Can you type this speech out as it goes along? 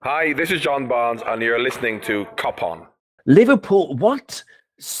Hi, this is John Barnes, and you're listening to Cop On. Liverpool, what?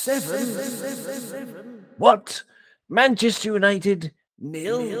 Seven? What? Manchester United,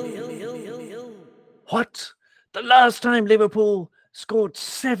 nil? What? The last time Liverpool scored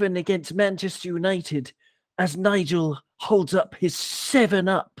 7 against Manchester United, as Nigel holds up his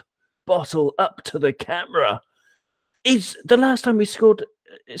 7-Up bottle up to the camera, is the last time we scored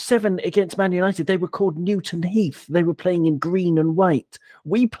 7 against Man United. They were called Newton Heath. They were playing in green and white.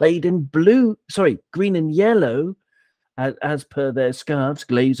 We played in green and yellow, as per their scarves.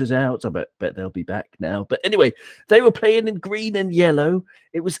 Glazers out. I bet they'll be back now. But anyway, they were playing in green and yellow.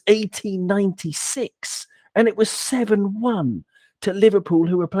 It was 1896, and it was 7-1 to Liverpool,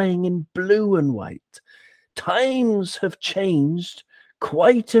 who were playing in blue and white. Times have changed.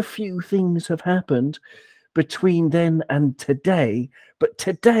 Quite a few things have happened between then and today. But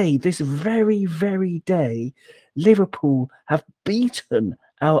today, this very, very day, Liverpool have beaten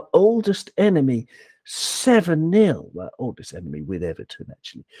our oldest enemy 7-0. Well, oldest enemy with Everton,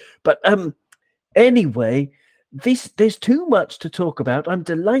 actually. But anyway, there's too much to talk about. I'm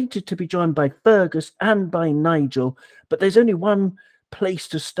delighted to be joined by Fergus and by Nigel, but there's only one place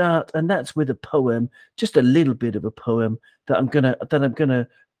to start, and that's with a poem, just a little bit of a poem that I'm gonna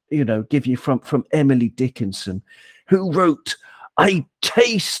give you from Emily Dickinson, who wrote, "I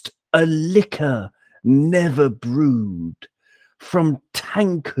taste a liquor never brewed from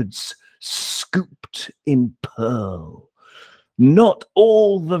tankards scooped in pearl. Not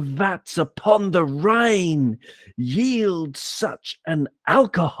all the vats upon the Rhine yield such an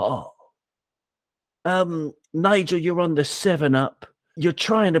alcohol." Nigel, you're on the 7-Up. You're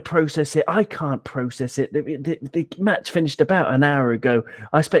trying to process it. I can't process it. The match finished about an hour ago.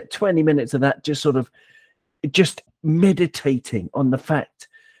 I spent 20 minutes of that just meditating on the fact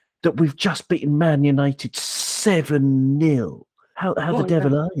that we've just beaten Man United 7-0. How the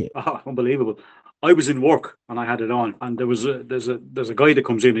devil are you? Oh, unbelievable. I was in work and I had it on, and there's a guy that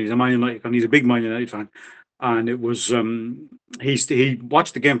comes in. He's a Man United fan. He's a big Man United fan, and it was he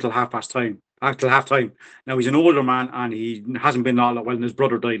watched the game till halftime. Now he's an older man and he hasn't been all that well. And his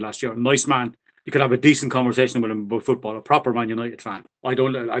brother died last year. A nice man. You could have a decent conversation with him about football. A proper Man United fan.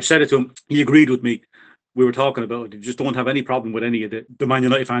 I've said it to him. He agreed with me. We were talking about it. You just don't have any problem with any of the Man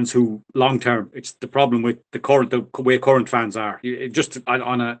United fans who long term. It's the problem with the way current fans are. I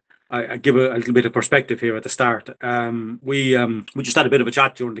give a little bit of perspective here at the start. We just had a bit of a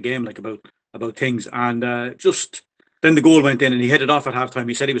chat during the game, like about things, and just then the goal went in, and he headed off at halftime.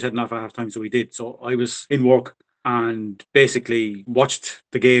 He said he was heading off at halftime, so he did. So I was in work and basically watched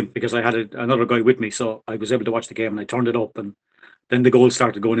the game because I had another guy with me, so I was able to watch the game, and I turned it up, and then the goals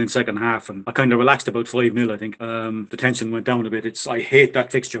started going in second half, and I kind of relaxed about 5-0, I think. The tension went down a bit. I hate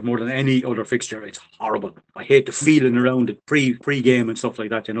that fixture more than any other fixture. It's horrible. I hate the feeling around it pre-game and stuff like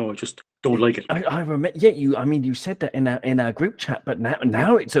that. I just don't like it. I remember. Yeah, you said that in our group chat, but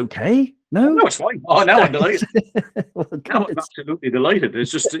now it's okay. No, it's fine. Oh, now I'm delighted. Well, now I'm absolutely delighted.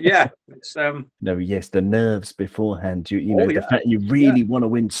 It's just No, yes, the nerves beforehand. The fact you really want to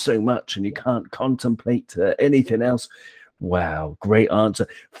win so much and you can't contemplate anything else. Wow, great answer.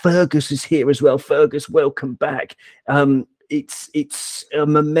 Fergus is here as well. Fergus, welcome back. It's a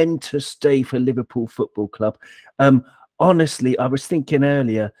momentous day for Liverpool Football Club. Honestly, I was thinking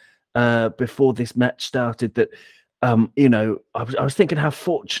earlier before this match started that I was thinking how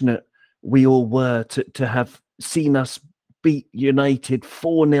fortunate we all were to have seen us beat United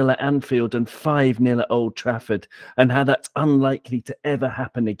 4-0 at Anfield and 5-0 at Old Trafford, and how that's unlikely to ever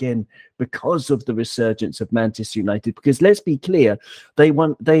happen again because of the resurgence of Manchester United. Because let's be clear, they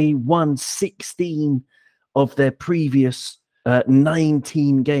won 16 of their previous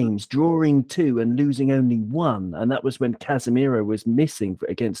 19 games, drawing 2 and losing only 1, and that was when Casemiro was missing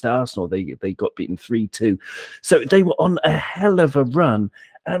against Arsenal. They got beaten 3-2, so they were on a hell of a run,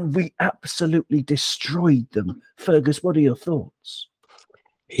 and we absolutely destroyed them. Fergus, what are your thoughts?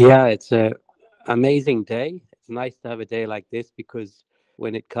 Yeah, it's an amazing day. It's nice to have a day like this because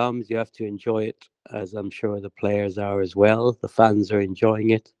when it comes, you have to enjoy it, as I'm sure the players are as well. The fans are enjoying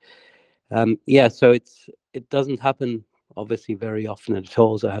it. So it doesn't happen obviously very often at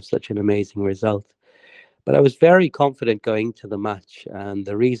all to have such an amazing result. But I was very confident going to the match, and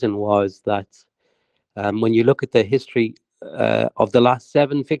the reason was that when you look at the history of the last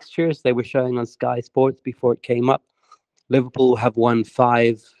 7 fixtures they were showing on Sky Sports before it came up, Liverpool have won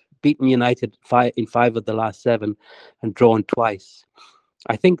 5, beaten United 5 in 5 of the last 7, and drawn twice.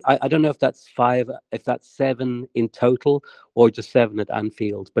 I think I don't know if that's 5, if that's 7 in total, or just 7 at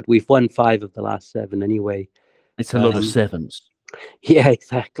Anfield. But we've won 5 of the last 7 anyway. It's a lot of sevens. Yeah,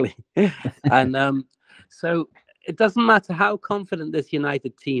 exactly. And so it doesn't matter how confident this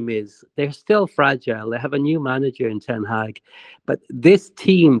United team is, they're still fragile. They have a new manager in Ten Hag, but this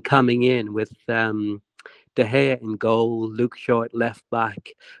team coming in with De Gea in goal, Luke Shaw at left back,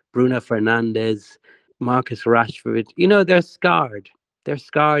 Bruno Fernandes, Marcus Rashford, they're scarred. They're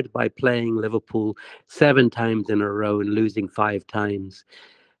scarred by playing Liverpool 7 times in a row and losing 5 times.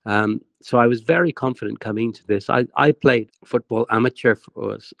 So I was very confident coming to this. I played football amateur,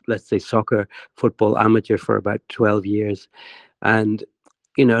 or let's say soccer football amateur, for about 12 years. And,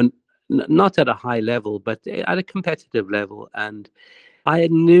 not at a high level, but at a competitive level. And I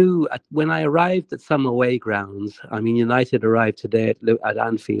knew when I arrived at some away grounds, United arrived today at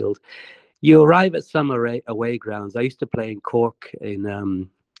Anfield. You arrive at some away grounds. I used to play in Cork, in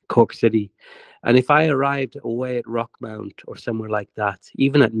Cork City. And if I arrived away at Rockmount or somewhere like that,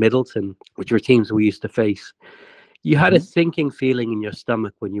 even at Middleton, which were teams we used to face, you had a sinking feeling in your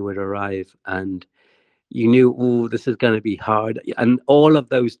stomach when you would arrive, and you knew, oh, this is going to be hard. And all of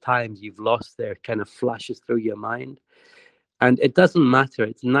those times you've lost there kind of flashes through your mind. And it doesn't matter.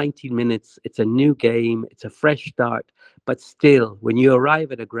 It's 90 minutes. It's a new game. It's a fresh start. But still, when you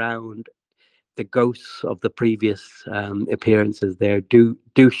arrive at a ground, the ghosts of the previous appearances there do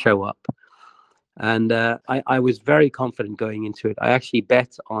show up. And I was very confident going into it. I actually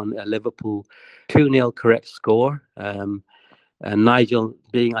bet on a Liverpool 2-0 correct score. And Nigel,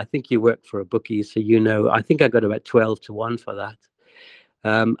 I think you worked for a bookie, so I think I got about 12-1 for that.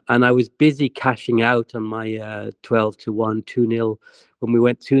 And I was busy cashing out on my 12-1, 2-0 when we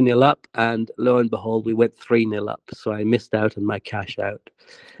went 2-0 up. And lo and behold, we went 3-0 up. So I missed out on my cash out.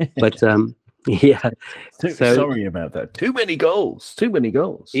 But yeah. Sorry about that. Too many goals.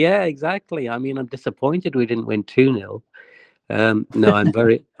 Yeah, exactly. I'm disappointed we didn't win 2-0.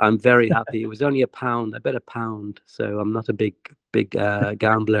 No, I'm very happy. It was only £1. I bet £1. So I'm not a big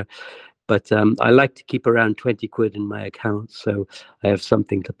gambler, but I like to keep around 20 quid in my account, so I have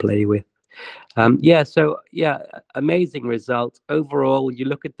something to play with. Amazing result. Overall, you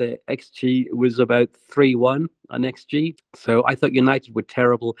look at the XG, it was about 3-1 on XG. So I thought United were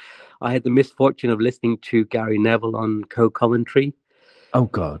terrible. I had the misfortune of listening to Gary Neville on co-commentary. Oh,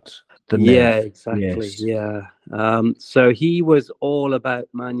 God. Yeah, exactly. Yes. Yeah. So he was all about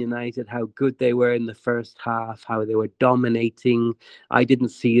Man United, how good they were in the first half, how they were dominating. I didn't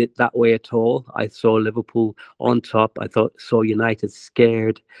see it that way at all. I saw Liverpool on top. Saw United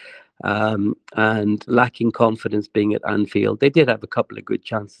scared. And lacking confidence being at Anfield. They did have a couple of good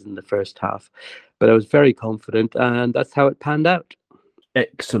chances in the first half, but I was very confident, and that's how it panned out.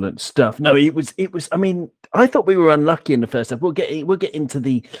 Excellent stuff. No, it was. I thought we were unlucky in the first half. We'll get into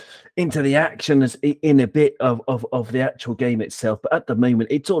the action in a bit of the actual game itself. But at the moment,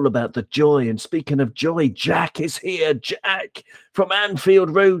 it's all about the joy. And speaking of joy, Jack is here. Jack from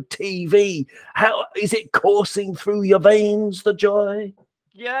Anfield Road TV. How is it coursing through your veins? The joy.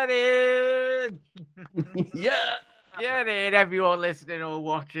 Get in! Yeah. Get in, everyone listening or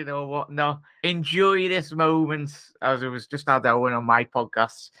watching or whatnot. Enjoy this moment, as it was just now going on my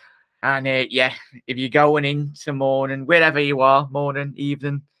podcast. And if you're going into morning, wherever you are, morning,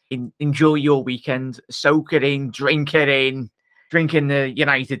 evening, enjoy your weekend. Soak it in, drink it in, drinking the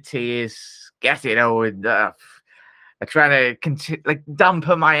United tears. Get it on. I'm trying to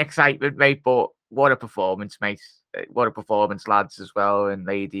dampen my excitement, mate, but what a performance, mate. What a performance, lads, as well, and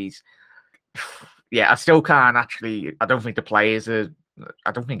ladies. Yeah, I still can't actually. I don't think the players are.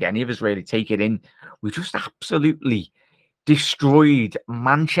 I don't think any of us really take it in. We just absolutely destroyed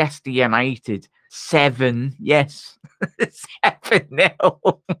Manchester United 7. Yes,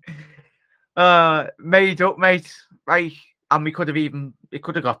 7-0. Made up, mate. Right, and we could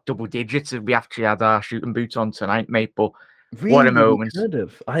have got double digits if we actually had our shooting boots on tonight, mate. But really, what a moment! Could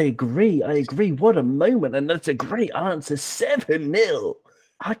have. I agree. What a moment, and that's a great answer. 7-0.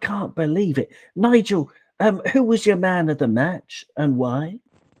 I can't believe it. Nigel, who was your man of the match and why?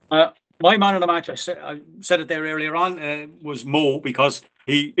 My man of the match, I said it there earlier on, was Mo, because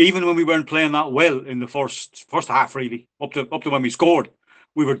he, even when we weren't playing that well in the first half, really, up to when we scored,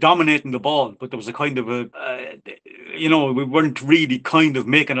 we were dominating the ball, but there was a kind of we weren't really kind of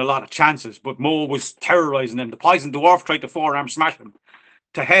making a lot of chances, but Mo was terrorising them. The Poison Dwarf tried to forearm smash him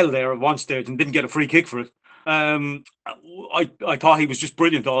to hell there at one stage and didn't get a free kick for it. I thought he was just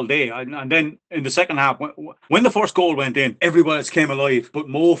brilliant all day, and then in the second half, when the first goal went in, everybody else came alive, but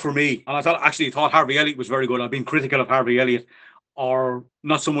Mo for me. And I thought Harvey Elliott was very good. I've been critical of Harvey Elliott, or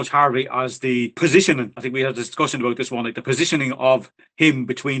not so much Harvey as the positioning. I think we had a discussion about this one, like the positioning of him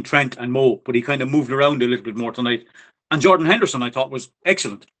between Trent and Mo, but he kind of moved around a little bit more tonight. And Jordan Henderson, I thought, was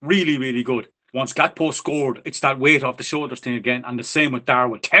excellent, really, really good. Once Gakpo scored, it's that weight off the shoulders thing again. And the same with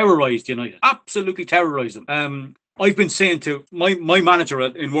Darwin. Terrorised United. Absolutely terrorised them. I've been saying to my manager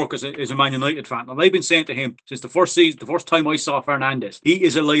in work is a Man United fan, and I've been saying to him since the first season, the first time I saw Fernandes, he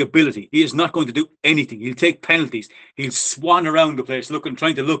is a liability. He is not going to do anything. He'll take penalties. He'll swan around the place,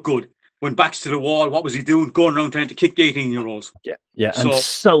 trying to look good. When backs to the wall, what was he doing? Going around trying to kick 18-year-olds. Yeah, and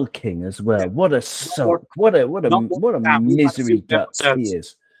sulking as well. What a sulk! What a misery guts he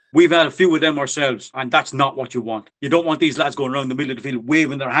is. We've had a few of them ourselves, and that's not what you want. You don't want these lads going around the middle of the field,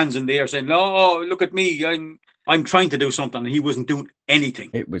 waving their hands in the air, saying, "Oh, look at me! I'm trying to do something." And he wasn't doing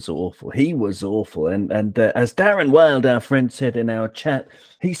anything. It was awful. He was awful. And as Darren Wild, our friend, said in our chat,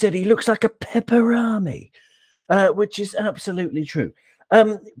 he said he looks like a pepperami, which is absolutely true.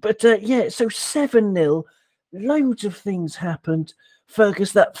 So 7-0, loads of things happened.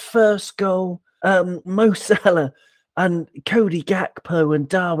 Fergus, that first goal, Mo Salah and Cody Gakpo and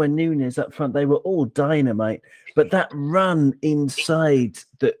Darwin Núñez up front, they were all dynamite. But that run inside,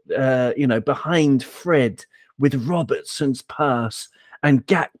 behind Fred with Robertson's pass and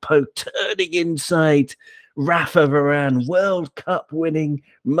Gakpo turning inside Rafa Varane, World Cup winning,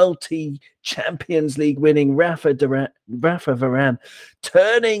 multi-Champions League winning Rafa Varane,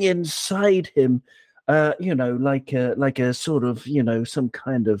 turning inside him, like a sort of, some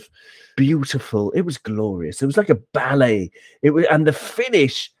kind of beautiful. It was glorious. It was like a ballet. And the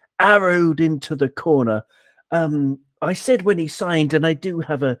finish arrowed into the corner. I said when he signed, and I do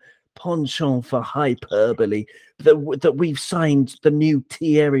have a penchant for hyperbole, that we've signed the new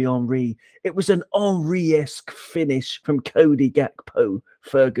Thierry Henry. It was an Henry-esque finish from Cody Gakpo.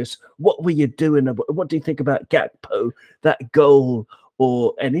 Fergus, what were you doing? What do you think about Gakpo, that goal,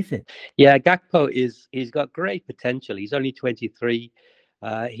 or anything? Yeah, Gakpo he's got great potential. He's only 23.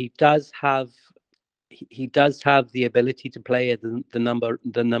 He does have the ability to play at the number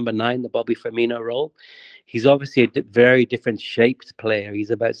 9, the Bobby Firmino role. He's obviously a very different shaped player.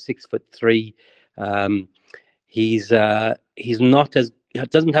 He's about 6'3".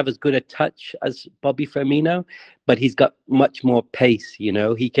 Doesn't have as good a touch as Bobby Firmino, but he's got much more pace.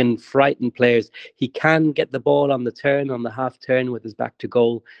 He can frighten players. He can get the ball on the half turn with his back to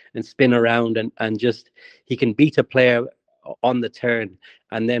goal and spin around and just he can beat a player on the turn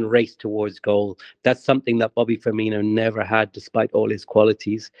and then race towards goal. That's something that Bobby Firmino never had, despite all his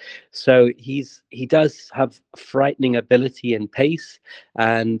qualities. So he does have frightening ability and pace,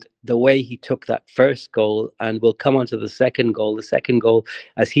 and the way he took that first goal, and we'll come on to the second goal. The second goal,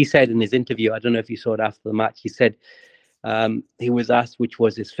 as he said in his interview, I don't know if you saw it after the match, he said he was asked which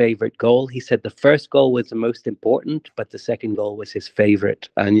was his favorite goal. He said the first goal was the most important, but the second goal was his favorite,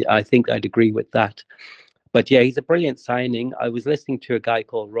 and I think I'd agree with that. But yeah, he's a brilliant signing. I was listening to a guy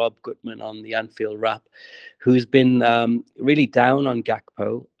called Rob Gutman on the Anfield Wrap, who's been really down on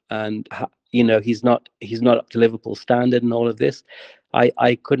Gakpo, and he's not up to Liverpool standard and all of this.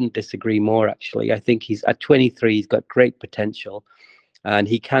 I couldn't disagree more. Actually, I think he's at 23. He's got great potential, and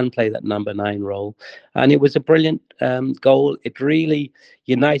he can play that number 9 role. And it was a brilliant goal. It really,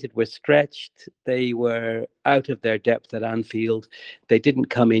 United were stretched. They were out of their depth at Anfield. They didn't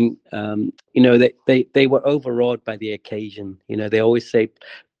come in. They were overawed by the occasion. They always say,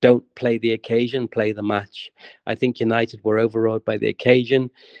 don't play the occasion, play the match. I think United were overawed by the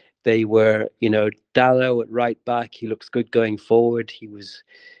occasion. They were, Dalot at right back. He looks good going forward.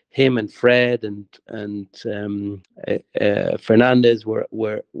 Him and Fred and Fernandes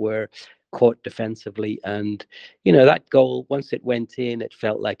were caught defensively, and that goal, once it went in, it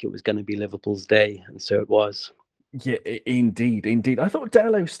felt like it was going to be Liverpool's day, and so it was. Yeah, indeed. I thought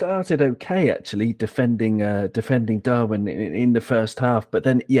Dalot started okay, actually, defending Darwin in the first half, but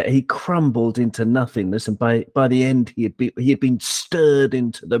then he crumbled into nothingness, and by the end he had been stirred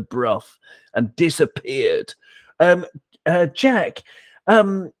into the broth and disappeared. Jack,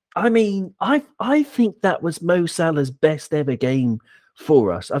 I think that was Mo Salah's best ever game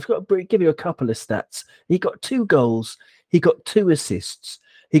for us. I've got to give you a couple of stats. He got 2 goals. He got 2 assists.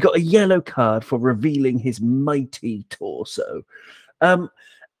 He got a yellow card for revealing his mighty torso.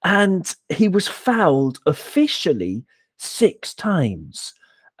 And he was fouled officially 6 times.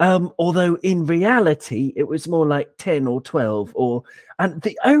 Although in reality, it was more like 10 or 12. And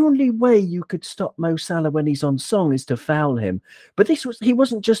the only way you could stop Mo Salah when he's on song is to foul him. But he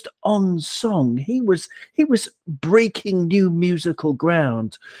wasn't just on song. He was breaking new musical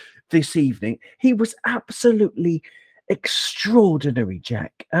ground this evening. He was absolutely extraordinary,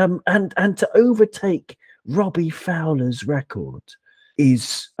 Jack. And to overtake Robbie Fowler's record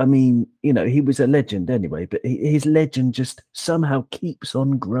is, he was a legend anyway, but his legend just somehow keeps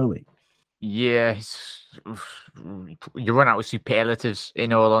on growing. Yeah, you run out of superlatives,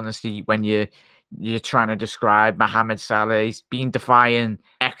 in all honesty, when you're trying to describe Mohamed Salah. He's been defying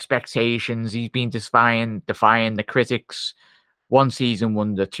expectations. He's been defying the critics. 1 season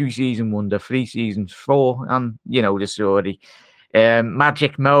wonder, 2 season wonder, 3 seasons, 4, and you know the story.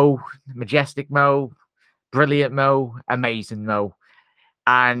 Magic Mo, Majestic Mo, Brilliant Mo, Amazing Mo,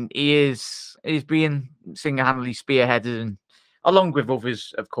 and he's being single-handedly spearheaded, and along with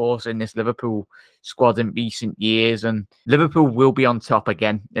others, of course, in this Liverpool squad in recent years. And Liverpool will be on top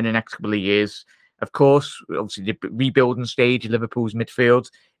again in the next couple of years. Of course, obviously the rebuilding stage of Liverpool's midfield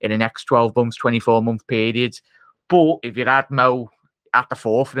in the next 12 months, 24-month period. But if you add Mo at the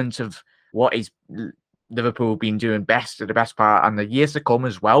forefront of what is Liverpool been doing best at the best part, and the years to come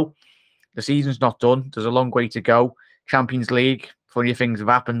as well, the season's not done. There's a long way to go. Champions League, funny things have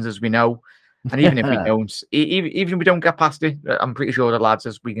happened, as we know. And even if we don't, even if we don't get past it, I'm pretty sure the lads,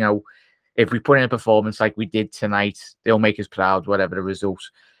 as we know, if we put in a performance like we did tonight, they'll make us proud, whatever the result.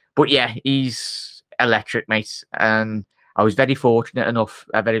 But yeah, he's electric, mate. And I was very fortunate enough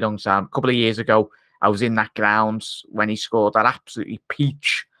a very long time. A couple of years ago, I was in that ground when he scored that absolutely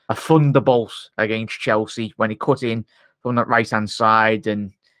peach, a thunderbolt against Chelsea, when he cut in from that right-hand side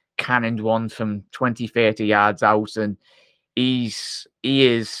and cannoned one from 20, 30 yards out. And he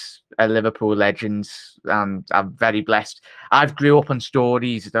is a Liverpool legend, and I'm very blessed. I've grew up on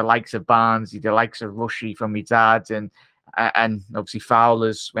stories, the likes of Barnsley, the likes of Rushy from my dad, and obviously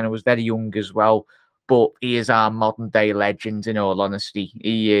Fowler's when I was very young as well. But he is our modern day legend, in all honesty.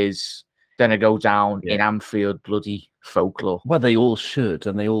 He is going to go down in Anfield bloody folklore. Well, they all should,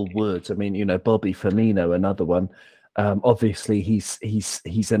 and they all would. I mean, you know, Bobby Firmino, another one. Obviously,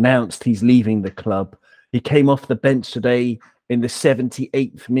 he's announced he's leaving the club. He came off the bench today in the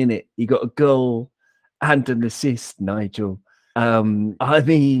 78th minute. He got a goal and an assist, Nigel. I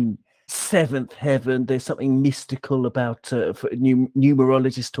mean, seventh heaven. There's something mystical about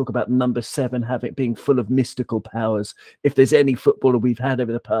numerologists talk about number 7 being full of mystical powers. If there's any footballer we've had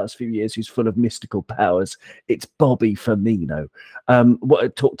over the past few years who's full of mystical powers, it's Bobby Firmino.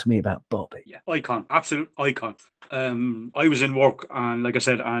 Talk to me about Bobby. Yeah, icon, absolute icon. I was in work, and like I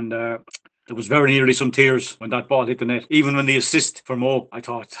said, and there was very nearly some tears when that ball hit the net. Even when the assist for Mo, I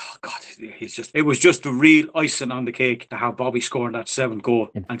thought, oh God, it was just the real icing on the cake to have Bobby scoring that 7th goal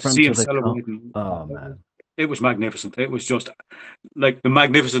and to see him celebrating. Oh man, it was magnificent. It was just like the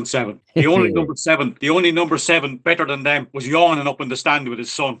magnificent 7. The only number 7 better than them was yawning up in the stand with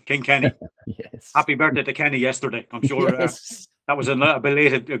his son, King Kenny. Yes. Happy birthday to Kenny yesterday. I'm sure that was a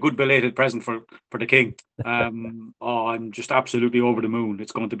good belated present for the King. I'm just absolutely over the moon.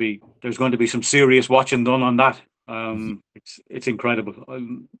 There's going to be some serious watching done on that. It's incredible.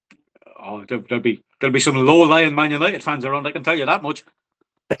 There'll be some low-lying Man United fans around, I can tell you that much.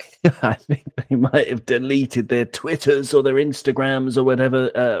 I think they might have deleted their Twitters or their Instagrams or whatever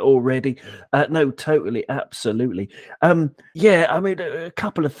already. No, totally, absolutely. I mean, a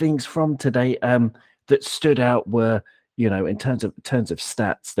couple of things from today that stood out were, you know, in terms of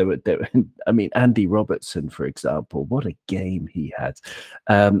stats, there were I mean, Andy Robertson, for example, what a game he had.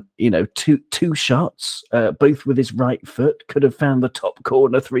 You know, two shots, both with his right foot, could have found the top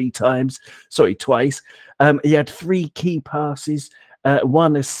corner twice. He had 3 key passes,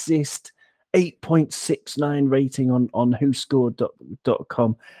 1 assist, 8.69 rating on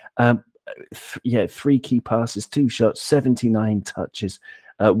whoscored.com. 3 key passes, 2 shots, 79 touches,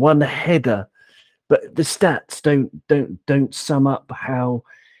 1 header. But the stats don't sum up how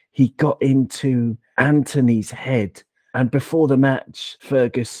he got into Anthony's head. And before the match,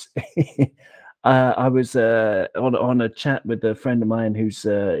 Fergus, I was on a chat with a friend of mine who's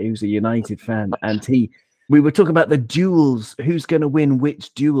a United fan, and we were talking about the duels, who's going to win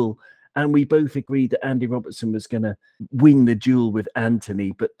which duel. And we both agreed that Andy Robertson was going to win the duel with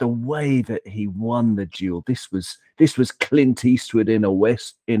Anthony. But the way that he won the duel, this was Clint Eastwood in a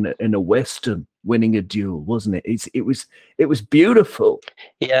Western winning a duel, wasn't it? It was beautiful.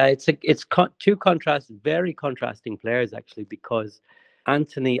 Yeah, it's two very contrasting players actually, because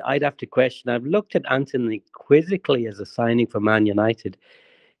Anthony, I'd have to question. I've looked at Anthony quizzically as a signing for Man United.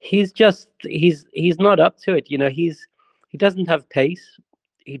 He's not up to it. You know, he doesn't have pace.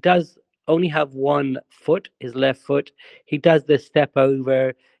 He does only have 1 foot, his left foot. He does the step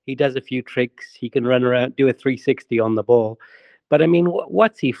over. He does a few tricks. He can run around, do a 360 on the ball. But I mean,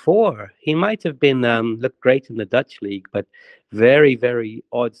 what's he for? He might have been looked great in the Dutch league, but very, very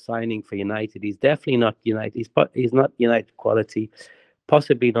odd signing for United. He's definitely not United. He's not United quality.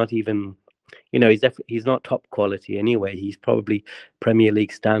 Possibly not even. You know, he's not top quality anyway. He's probably Premier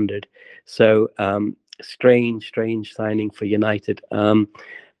League standard. So strange signing for United.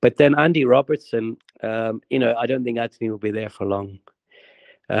 But then Andy Robertson, I don't think Anthony will be there for long.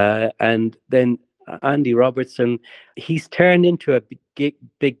 And then Andy Robertson, he's turned into a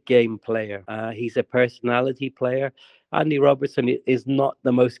big game player. He's a personality player. Andy Robertson is not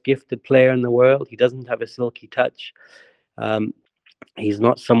the most gifted player in the world. He doesn't have a silky touch. He's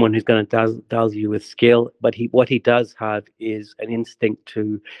not someone who's going to dazzle you with skill, but what he does have is an instinct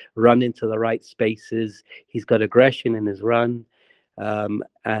to run into the right spaces. He's got aggression in his run,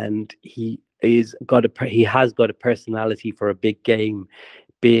 and he has got a personality for a big game,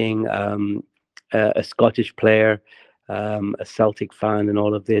 being a Scottish player, a Celtic fan, and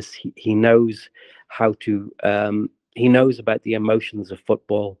all of this. He knows how to. He knows about the emotions of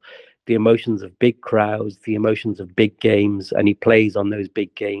football, the emotions of big crowds, the emotions of big games, and he plays on those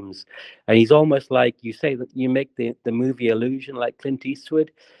big games. And he's almost like, you say that you make the movie illusion like Clint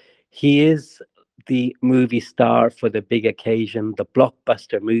Eastwood. He is the movie star for the big occasion, the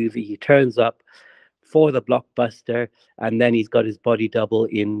blockbuster movie. He turns up for the blockbuster, and then he's got his body double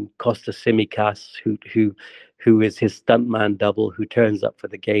in Costa Simicas, who is his stuntman double, who turns up for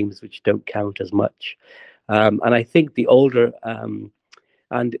the games which don't count as much. And I think the older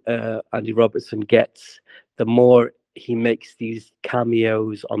Andy Robertson gets, the more he makes these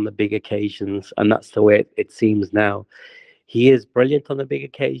cameos on the big occasions, and that's the way it seems now. He is brilliant on the big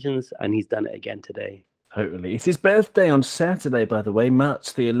occasions, and he's done it again today. Totally. It's his birthday on Saturday, by the way,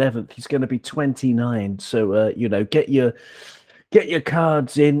 March the 11th. He's going to be 29. So, get your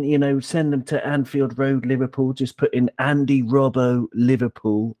cards in, send them to Anfield Road, Liverpool. Just put in Andy Robbo,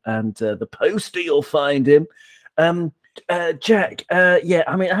 Liverpool, and the poster, you'll find him. Jack,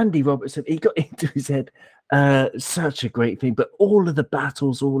 Andy Robertson, he got into his head such a great thing, but all of the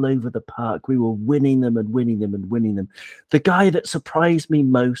battles all over the park, we were winning them and winning them and winning them. The guy that surprised me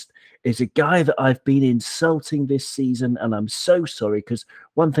most is a guy that I've been insulting this season, and I'm so sorry, because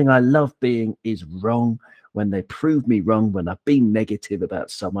one thing I love being is wrong, when they prove me wrong, when I've been negative about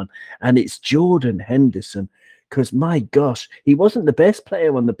someone, and it's Jordan Henderson. Because, my gosh, he wasn't the best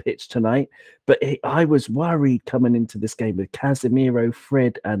player on the pitch tonight, but I was worried coming into this game with Casemiro,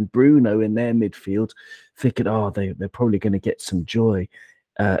 Fred, and Bruno in their midfield, thinking, they're probably going to get some joy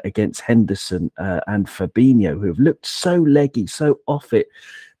against Henderson and Fabinho, who have looked so leggy, so off it.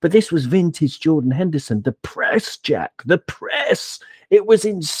 But this was vintage Jordan Henderson. The press, Jack, the press. It was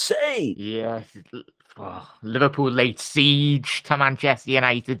insane. Yeah. Liverpool laid siege to Manchester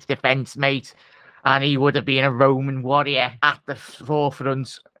United's defence, mate. And he would have been a Roman warrior at the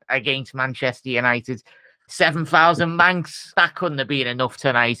forefront against Manchester United. 7,000 Manx, that couldn't have been enough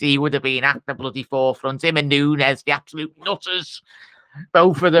tonight. He would have been at the bloody forefront. Him and Nunes, the absolute nutters,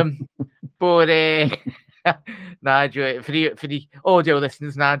 both of them. But Nigel, for the audio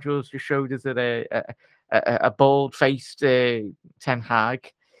listeners, Nigel's just showed us a bald-faced Ten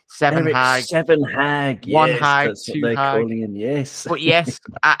Hag. Seven Hag, one Hag, that's two what they're Hag. calling him. Yes, but yes,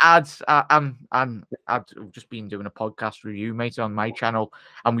 I've just been doing a podcast review, mate, on my channel,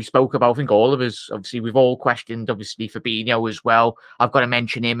 and we spoke about, I think all of us, obviously, we've all questioned, obviously, Fabinho as well. I've got to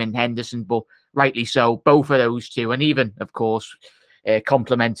mention him and Henderson, but rightly so, both of those two, and even, of course,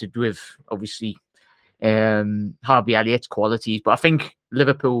 complemented with, obviously, Harvey Elliott's qualities. But I think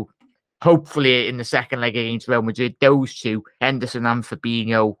Liverpool, hopefully in the second leg against Real Madrid, those two, Henderson and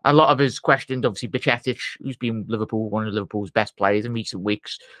Fabinho. A lot of us questioned, obviously, Bajcetic, who's been one of Liverpool's best players in recent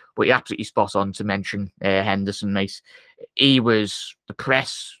weeks, but you're absolutely spot on to mention Henderson, mate. The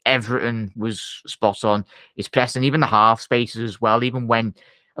press, everything was spot on. His press, and even the half spaces as well, even when,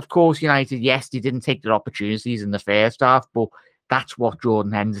 of course, United, yes, they didn't take their opportunities in the first half, but that's what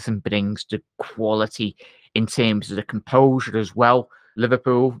Jordan Henderson brings to quality in terms of the composure as well.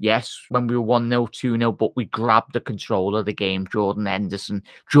 Liverpool, yes, when we were 1-0, 2-0, but we grabbed the control of the game. Jordan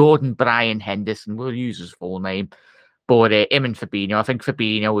Brian Henderson, we'll use his full name, but him and Fabinho, I think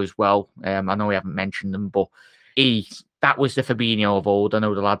Fabinho as well. I know we haven't mentioned them, but that was the Fabinho of old. I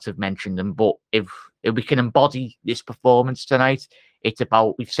know the lads have mentioned them, but if we can embody this performance tonight, it's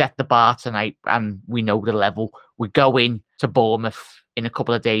about, we've set the bar tonight and we know the level. We go in to Bournemouth in a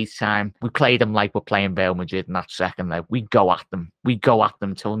couple of days' time. We play them like we're playing Real Madrid in that second leg. We go at them. We go at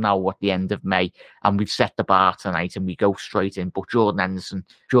them till now at the end of May, and we've set the bar tonight and we go straight in. But Jordan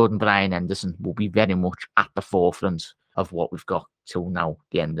Brian Henderson will be very much at the forefront of what we've got till now,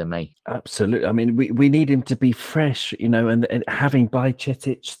 the end of May. Absolutely. I mean, we need him to be fresh, and having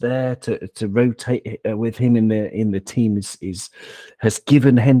Bajcetic there to rotate with him in the team has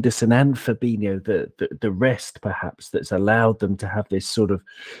given Henderson and Fabinho the rest, perhaps, that's allowed them to have this sort of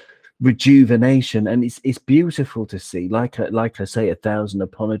rejuvenation, and it's beautiful to see. Like I say, 1,000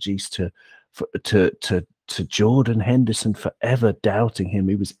 apologies to to Jordan Henderson forever doubting him.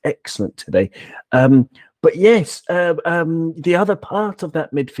 He was excellent today. But yes, the other part of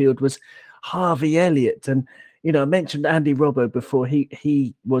that midfield was Harvey Elliott. And, you know, I mentioned Andy Robbo before.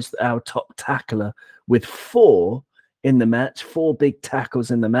 He was our top tackler with 4 in the match, 4 big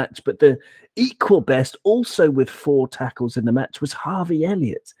tackles in the match. But the equal best, also with 4 tackles in the match, was Harvey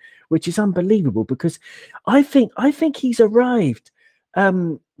Elliott, which is unbelievable because I think he's arrived,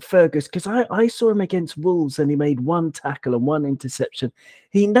 Fergus, because I saw him against Wolves and he made 1 tackle and 1 interception.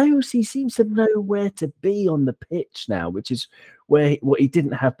 He seems to know where to be on the pitch now, which is what he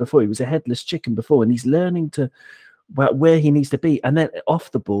didn't have before. He was a headless chicken before, and he's learning where he needs to be, and then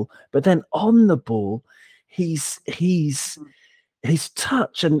off the ball, but then on the ball, his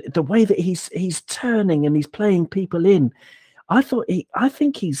touch and the way that he's turning and he's playing people in. I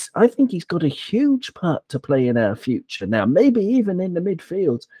think he's got a huge part to play in our future now, maybe even in the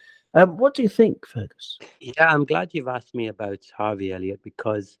midfield. What do you think, Fergus? Yeah, I'm glad you've asked me about Harvey Elliott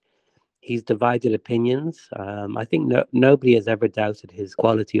because he's divided opinions. I think nobody has ever doubted his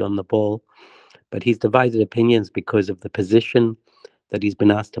quality on the ball, but he's divided opinions because of the position that he's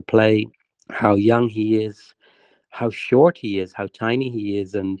been asked to play, how young he is, how short he is, how tiny he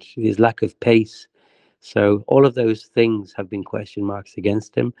is, and his lack of pace. So all of those things have been question marks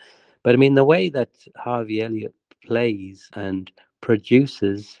against him. But I mean, the way that Harvey Elliott plays and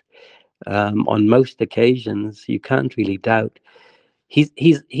produces on most occasions, you can't really doubt. He's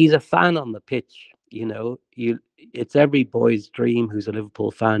a fan on the pitch. You know, it's every boy's dream who's a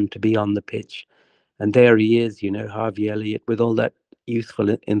Liverpool fan to be on the pitch. And there he is, you know, Harvey Elliott, with all that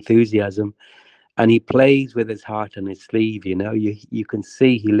youthful enthusiasm. And he plays with his heart on his sleeve, you know. You can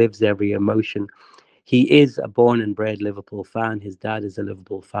see he lives every emotion. He is a born and bred Liverpool fan. His dad is a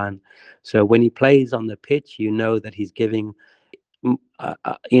Liverpool fan. So when he plays on the pitch, you know that he's giving,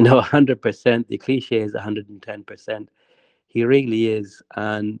 100%. The cliche is 110%. He really is.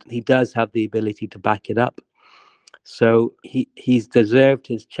 And he does have the ability to back it up. So he's deserved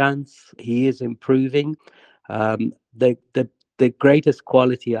his chance. He is improving. The greatest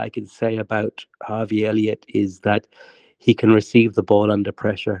quality I can say about Harvey Elliott is that he can receive the ball under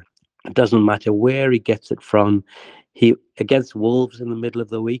pressure. It doesn't matter where he gets it from. He against Wolves in the middle of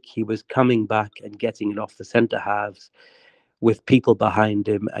the week, he was coming back and getting it off the centre halves with people behind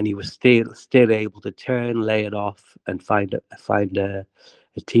him, and he was still able to turn, lay it off, and find a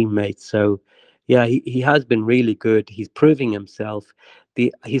teammate. So, yeah, he has been really good. He's proving himself.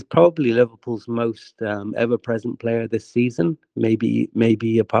 He's probably Liverpool's most ever-present player this season,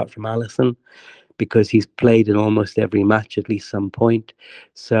 maybe apart from Alisson, because he's played in almost every match at least some point.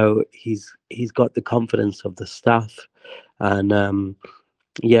 So he's got the confidence of the staff, and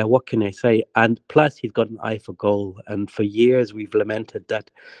yeah, what can I say? And plus, he's got an eye for goal. And for years, we've lamented that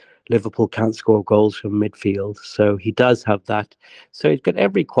Liverpool can't score goals from midfield. So he does have that. So he's got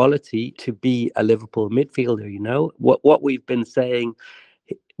every quality to be a Liverpool midfielder, you know. What we've been saying,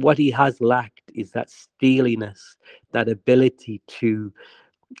 what he has lacked is that steeliness, that ability to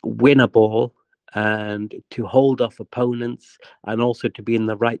win a ball and to hold off opponents, and also to be in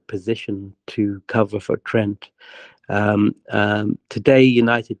the right position to cover for Trent. Today,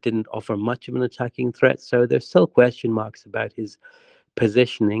 United didn't offer much of an attacking threat, so there's still question marks about his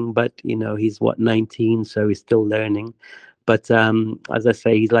positioning, but you know, he's 19, so he's still learning. But as I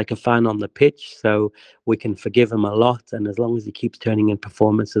say, he's like a fan on the pitch, so we can forgive him a lot, and as long as he keeps turning in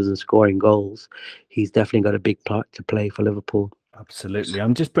performances and scoring goals, he's definitely got a big part to play for Liverpool. Absolutely.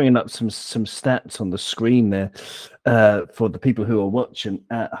 I'm just bringing up some stats on the screen there for the people who are watching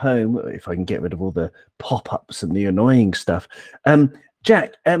at home, if I can get rid of all the pop-ups and the annoying stuff.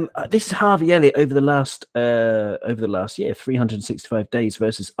 Jack, this is Harvey Elliott over the last year, 365 days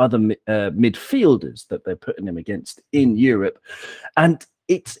versus other midfielders that they're putting him against in Europe, and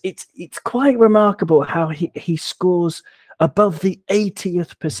it's quite remarkable how he scores above the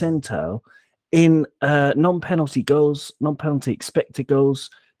 80th percentile in non-penalty goals, non-penalty expected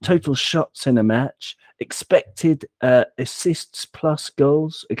goals, total shots in a match, expected assists plus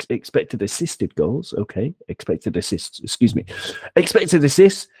goals, expected assisted goals, expected assists,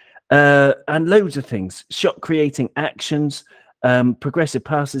 and loads of things. Shot creating actions, progressive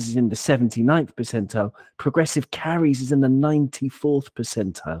passes is in the 79th percentile, progressive carries is in the 94th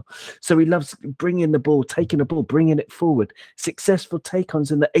percentile. So he loves bringing the ball, taking the ball, bringing it forward. Successful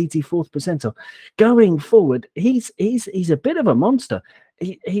take-ons in the 84th percentile. Going forward, he's a bit of a monster.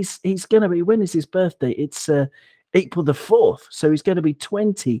 He's going to be, when is his birthday? It's April the 4th. So he's going to be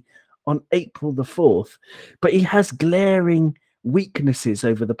 20 on April the 4th. But he has glaring weaknesses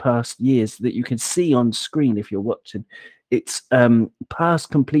over the past years that you can see on screen if you're watching. It's pass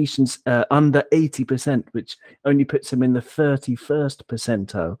completions under 80%, which only puts him in the 31st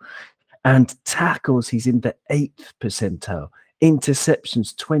percentile. And tackles, he's in the 8th percentile.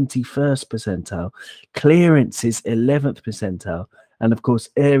 Interceptions, 21st percentile. Clearances, 11th percentile. And of course,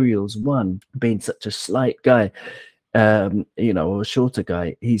 aerials, 1, being such a slight guy, or a shorter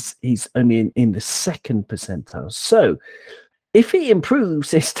guy, he's only in the 2nd percentile. So if he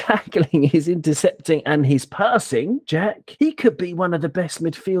improves his tackling, his intercepting, and his passing, Jack, he could be one of the best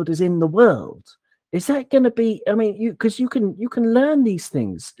midfielders in the world. Is that going to be? I mean, because you can learn these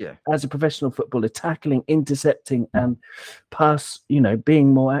things as a professional footballer: tackling, intercepting, and pass.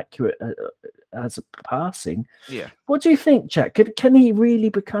 Being more accurate as a passing. Yeah. What do you think, Jack? Can he really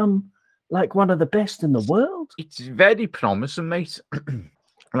become like one of the best in the world? It's very promising, mate.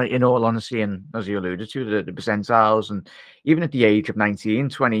 Like, in all honesty, and as you alluded to, the percentiles, and even at the age of 19,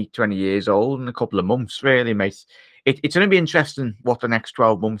 20 years old, in a couple of months, really, mate. It's going to be interesting what the next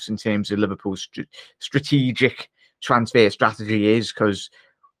 12 months in terms of Liverpool's strategic transfer strategy is, because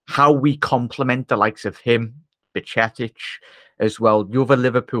how we complement the likes of him, Bajcetic, as well, the other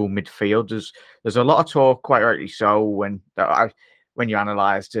Liverpool midfielders. There's a lot of talk, quite rightly so, when you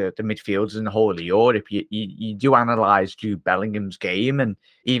analyse the midfielders in the whole of Europe, you do analyse Jude Bellingham's game, and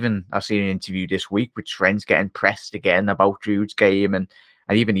even I've seen an interview this week with Trent getting pressed again about Jude's game, and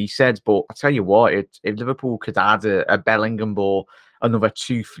even he said, but I tell you what, if Liverpool could add a Bellingham or another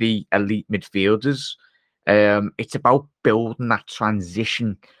 2-3 elite midfielders, it's about building that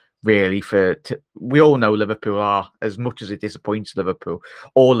transition. Really, we all know Liverpool are, as much as it disappoints Liverpool,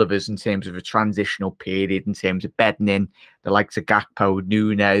 all of us, in terms of a transitional period, in terms of bedding in the likes of Gakpo,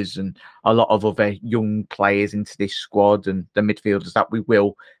 Nunes, and a lot of other young players into this squad, and the midfielders that we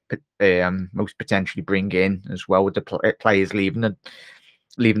will most potentially bring in as well, with the players leaving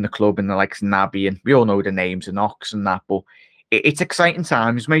the club, and the likes of Naby, and we all know the names of Knox and that, but it's exciting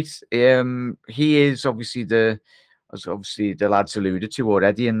times, mate. He is obviously as the lads alluded to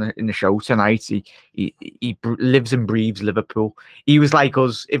already in the show tonight, he lives and breathes Liverpool. He was like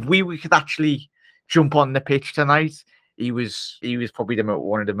us. If we could actually jump on the pitch tonight, he was probably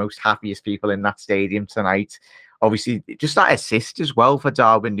one of the most happiest people in that stadium tonight. Obviously, just that assist as well for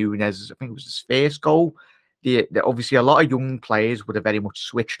Darwin Núñez. I think it was his first goal. Obviously, a lot of young players would have very much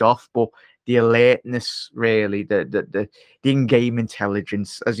switched off, but the alertness, really, the in-game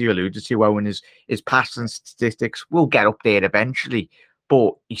intelligence, as you alluded to, Owen, his passing statistics will get up there eventually,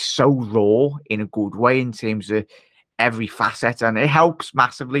 but he's so raw in a good way in terms of every facet, and it helps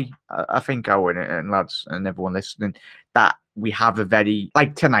massively. I think, Owen and lads and everyone listening, that we have a very,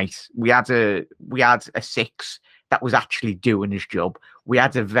 like tonight, we had a 6 that was actually doing his job. We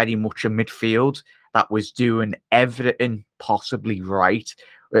had a very much a midfield that was doing everything possibly right.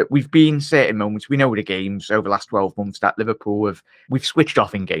 We've been certain moments, we know the games over the last 12 months that Liverpool we've switched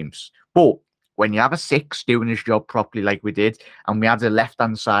off in games. But when you have a 6 doing his job properly like we did, and we had a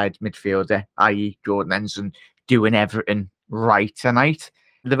left-hand side midfielder, i.e. Jordan Henderson, doing everything right tonight,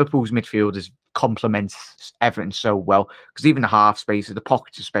 Liverpool's midfielders complements everything so well, because even the half space, the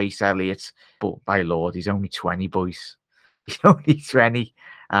pockets of space, Elliott, but by Lord, he's only 20, boys. He's only 20.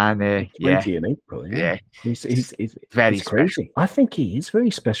 And 20 in April, yeah. He's very crazy. special. I think he is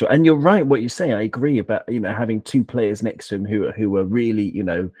very special, and you're right what you say. I agree about having 2 players next to him who are really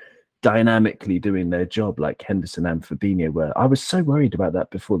dynamically doing their job, like Henderson and Fabinho were. I was so worried about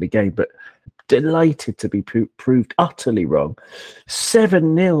that before the game, but delighted to be proved utterly wrong.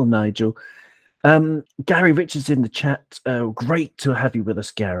 7-0, Nigel. Gary Richards in the chat. Great to have you with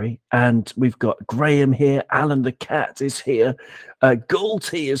us, Gary. And we've got Graham here. Alan the Cat is here.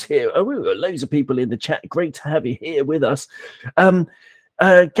 Galty is here. Oh, we've got loads of people in the chat. Great to have you here with us.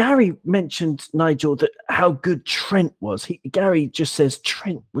 Gary mentioned, Nigel, that how good Trent was. Gary just says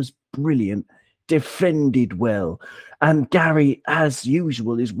Trent was brilliant, defended well. And Gary, as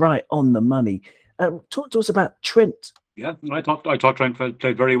usual, is right on the money. Talk to us about Trent. Yeah, I thought Trent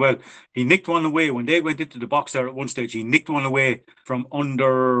played very well. He nicked one away when they went into the box there at one stage. He nicked one away from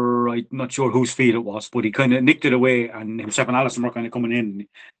under, I'm not sure whose feet it was, but he kind of nicked it away, and himself and Alisson were kind of coming in.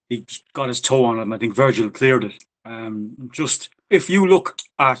 He got his toe on it, and I think Virgil cleared it. Just if you look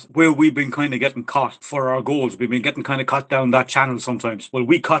at where we've been kind of getting caught for our goals, we've been getting kind of caught down that channel sometimes. Well,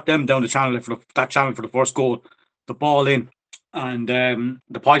 we caught them down the channel for the first goal, the ball in, and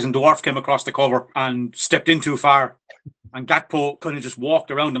the Poison Dwarf came across the cover and stepped in too far. and Gakpo kind of just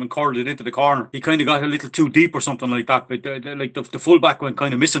walked around him and curled it into the corner. He kind of got a little too deep or something like that. But the fullback went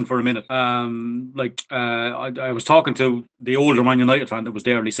kind of missing for a minute. I was talking to the older Man United fan that was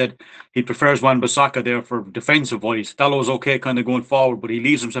there, and he said he prefers Wan-Bissaka there for defensive wise. Dalot's okay kind of going forward, but he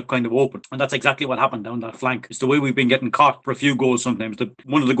leaves himself kind of open, and that's exactly what happened down that flank. It's the way we've been getting caught for a few goals sometimes.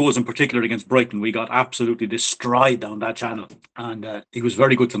 One of the goals in particular against Brighton, we got absolutely destroyed down that channel, and he was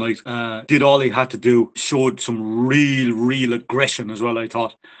very good tonight. Did all he had to do, showed some real aggression as well, I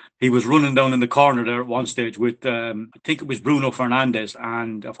thought. He was running down in the corner there at one stage with, I think it was Bruno Fernandes.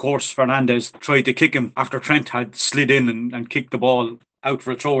 And of course, Fernandes tried to kick him after Trent had slid in and kicked the ball out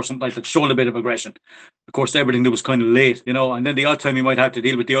for a throw or something like that, showing a bit of aggression. Of course, everything that was kind of late, and then the odd time he might have to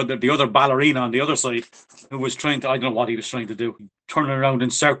deal with the other ballerina on the other side who was trying to, I don't know what he was trying to do, turning around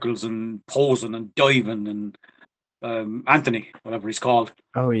in circles and posing and diving, and Anthony, whatever he's called.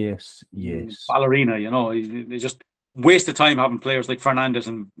 Oh, yes. Ballerina, they just waste of time having players like Fernandes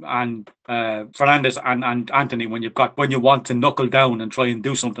and Anthony when you want to knuckle down and try and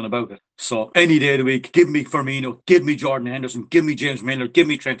do something about it. So any day of the week, give me Firmino, give me Jordan Henderson, give me James Milner, give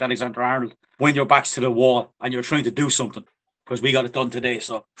me Trent Alexander-Arnold when your back's to the wall and you're trying to do something, because we got it done today.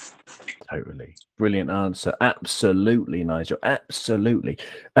 So totally brilliant answer. Absolutely, Nigel. Absolutely.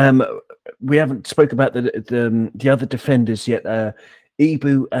 We haven't spoke about the other defenders yet.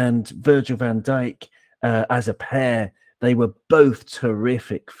 Ibu and Virgil van Dijk. As a pair, they were both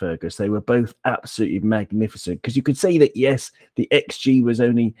terrific, Fergus. They were both absolutely magnificent, because you could say that, yes, the XG was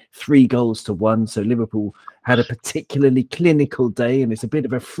only 3-1, so Liverpool had a particularly clinical day, and it's a bit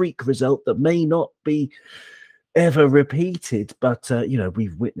of a freak result that may not be ever repeated, but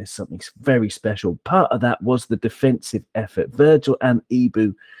we've witnessed something very special. Part of that was the defensive effort. Virgil and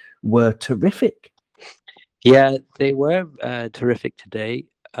Ibu were terrific. Yeah, they were terrific today.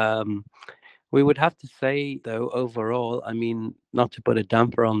 We would have to say, though, overall, I mean, not to put a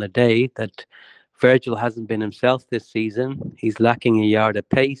damper on the day, that Virgil hasn't been himself this season. He's lacking a yard of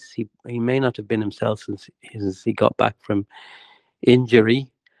pace. He may not have been himself since he got back from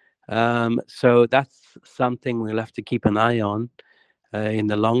injury. So that's something we'll have to keep an eye on in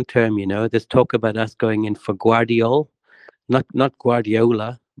the long term. There's talk about us going in for Guardiola, not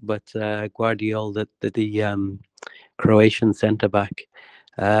Guardiola, but Guardiola, the Croatian centre back.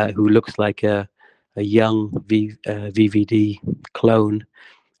 Who looks like a young VVD clone.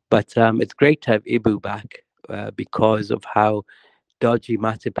 But it's great to have Ibu back because of how dodgy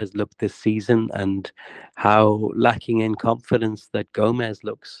Matip has looked this season and how lacking in confidence that Gomez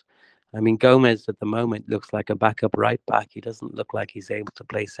looks. I mean, Gomez at the moment looks like a backup right back. He doesn't look like he's able to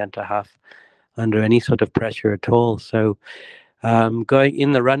play centre half under any sort of pressure at all. So going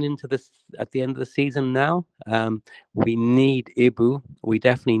in the run into this at the end of the season now, we need Ibu. We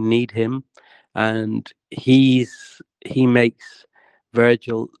definitely need him, and he makes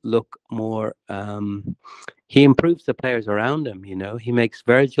Virgil look more. He improves the players around him. He makes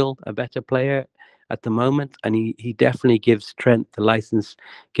Virgil a better player at the moment, and he definitely gives Trent the license.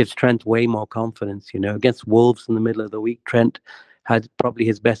 Gives Trent way more confidence. Against Wolves in the middle of the week, Trent had probably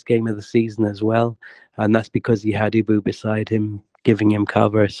his best game of the season as well, and that's because he had Ibu beside him giving him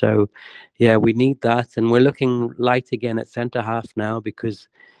cover. So yeah, we need that, and we're looking light again at centre half now because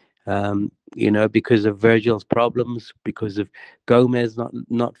because of Virgil's problems, because of Gomez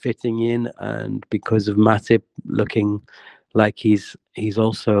not fitting in, and because of Matip looking like he's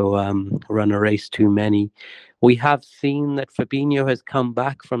also run a race too many. We have seen that Fabinho has come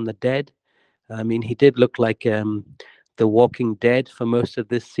back from the dead. I mean, he did look like the Walking Dead for most of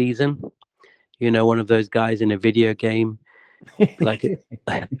this season. One of those guys in a video game, like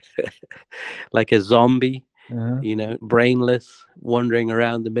like a zombie, brainless, wandering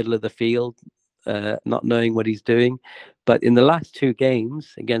around the middle of the field, not knowing what he's doing. But in the last 2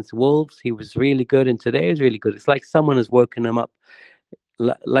 games against Wolves, he was really good, and today was really good. It's like someone has woken him up,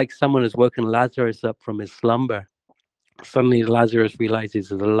 like someone has woken Lazarus up from his slumber. Suddenly Lazarus realizes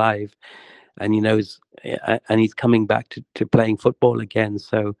he's alive, and he knows, and he's coming back to playing football again.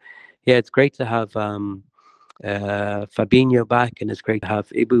 So yeah, it's great to have Fabinho back, and it's great to have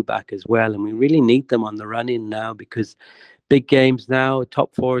Ibu back as well. And we really need them on the run-in now, because big games now,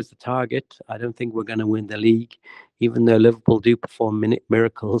 top 4 is the target. I don't think we're going to win the league, even though Liverpool do perform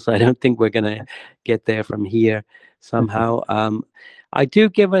miracles. I don't think we're going to get there from here somehow. I do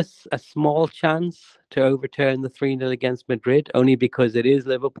give us a small chance to overturn the 3-0 against Madrid, only because it is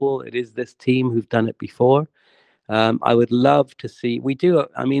Liverpool. It is this team who've done it before. I would love to see,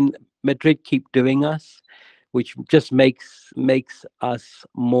 Madrid keep doing us, which just makes us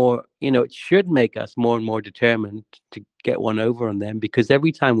more, it should make us more and more determined to get one over on them, because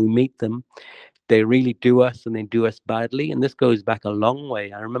every time we meet them, they really do us, and they do us badly. And this goes back a long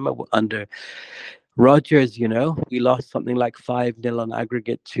way. I remember under Rodgers, we lost something like 5-0 on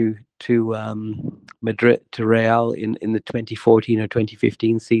aggregate to Madrid, to Real in the 2014 or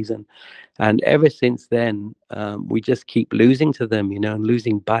 2015 season, and ever since then we just keep losing to them, and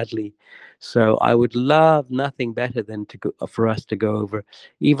losing badly. So I would love nothing better than for us to go over,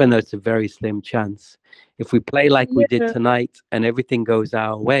 even though it's a very slim chance. If we play like we did tonight and everything goes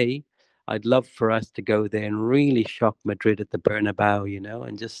our way, I'd love for us to go there and really shock Madrid at the Bernabeu,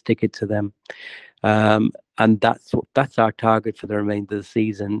 and just stick it to them. And that's our target for the remainder of the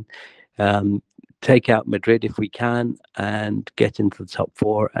season. Take out Madrid if we can, and get into the top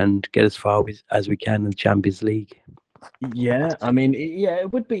 4 and get as far as we can in the Champions League. Yeah, I mean,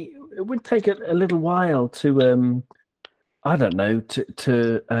 it would take a little while to I don't know,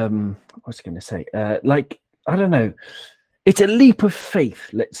 to what's I going to say? I don't know. It's a leap of faith,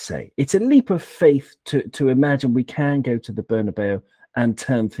 let's say. It's a leap of faith to imagine we can go to the Bernabeu and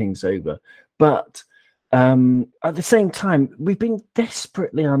turn things over. But at the same time, we've been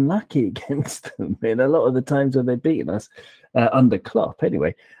desperately unlucky against them in a lot of the times when they've beaten us under Klopp,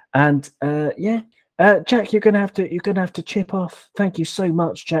 anyway. And Jack, you're gonna have to chip off. Thank you so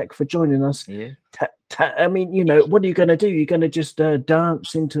much, Jack, for joining us. Yeah. I mean, what are you gonna do? You're gonna just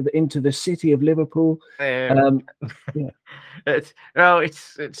dance into the city of Liverpool? Yeah. It's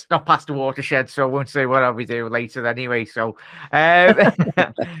not past the watershed, so I won't say what I'll be doing later anyway. So,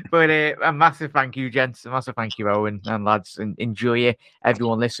 but a massive thank you, gents. A massive thank you, Owen and lads, and enjoy it.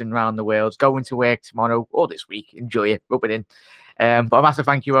 Everyone listening around the world, going to work tomorrow or this week. Enjoy it, rub it in. But a massive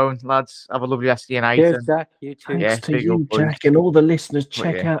thank you, Owen, lads. Have a lovely rest of your night. Cheers, Jack. You too. Thanks to you, Jack, and all the listeners.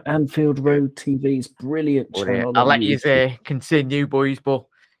 Check out Anfield Road TV's brilliant channel. I'll let you continue, boys, but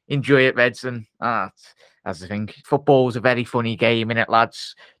enjoy it, Reds. And as I think, football is a very funny game, innit,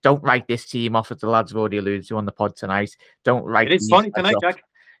 lads? Don't write this team off, as the lads have already alluded to on the pod tonight. Don't write it. It's funny tonight, Jack.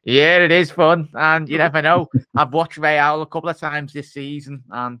 Yeah, it is fun, and you never know. I've watched Real a couple of times this season,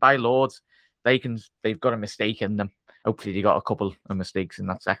 and by Lord, they've got a mistake in them. Hopefully, they got a couple of mistakes in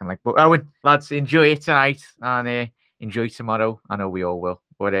that second leg. But Owen, lads, enjoy it tonight and enjoy tomorrow. I know we all will.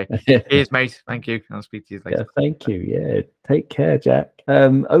 But cheers, mate. Thank you. I'll speak to you later. Yeah, thank you. Yeah, take care, Jack.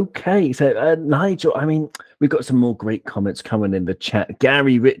 Okay, so Nigel, I mean, we've got some more great comments coming in the chat.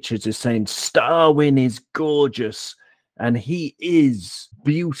 Gary Richards is saying Starwin is gorgeous and he is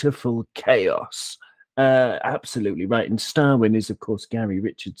beautiful chaos. Absolutely right. And Starwin is, of course, Gary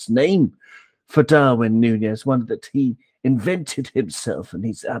Richards' name for Darwin Núñez, one that he invented himself, and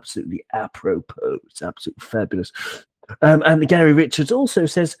he's absolutely apropos. It's absolutely fabulous. And Gary Richards also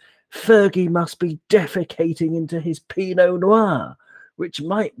says Fergie must be defecating into his Pinot Noir, which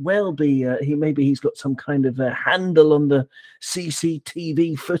might well be he's got some kind of a handle on the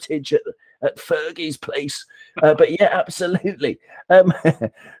CCTV footage at Fergie's place. But yeah, absolutely.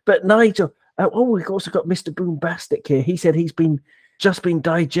 But Nigel, we've also got Mr. Boombastic here. He said he's just been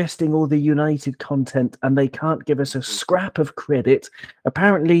digesting all the United content and they can't give us a scrap of credit.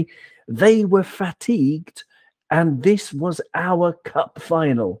 Apparently, they were fatigued and this was our cup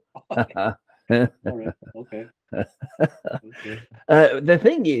final. Okay. Okay. The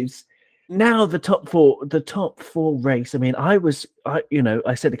thing is, now the top four race. I mean, I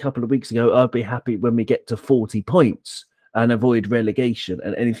said a couple of weeks ago, I'd be happy when we get to 40 points and avoid relegation,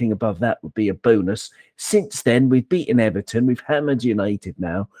 and anything above that would be a bonus. Since then, we've beaten Everton, we've hammered United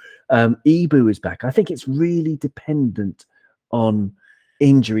now. Ibu is back. I think it's really dependent on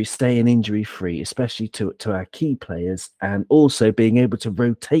staying injury-free, especially to our key players, and also being able to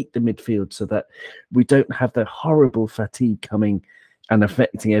rotate the midfield so that we don't have the horrible fatigue coming and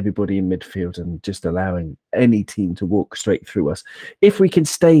affecting everybody in midfield and just allowing any team to walk straight through us. If we can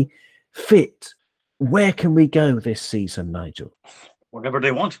stay fit, where can we go this season, Nigel? Whatever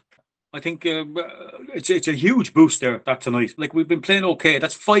they want. I think it's a huge boost there, that tonight. Like, we've been playing okay.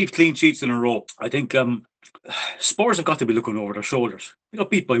 That's 5 clean sheets in a row. I think Spurs have got to be looking over their shoulders. We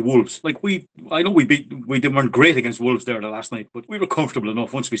got beat by Wolves. Like, I know we weren't great against Wolves there the last night, but we were comfortable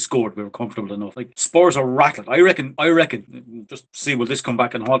enough. Once we scored, we were comfortable enough. Like, Spurs are rattled. I reckon, just see, will this come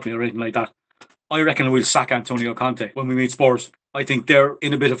back and haunt me or anything like that? I reckon we'll sack Antonio Conte when we meet Spurs. I think they're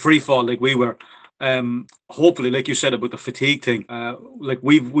in a bit of free fall like we were. Hopefully, like you said about the fatigue thing, like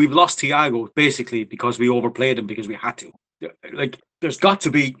we've lost Thiago basically because we overplayed him because we had to. Like, there's got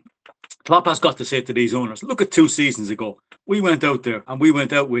to be, Klopp has got to say to these owners, look at 2 seasons ago, we went out there and we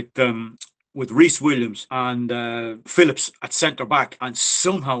went out with with Reece Williams and Phillips at centre back, and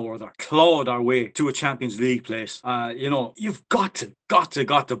somehow or other clawed our way to a Champions League place. You've got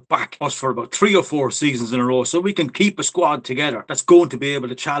to back us for about 3 or 4 seasons in a row, so we can keep a squad together that's going to be able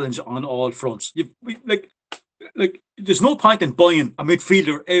to challenge on all fronts. There's no point in buying one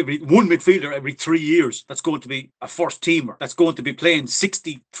midfielder every 3 years that's going to be a first teamer, that's going to be playing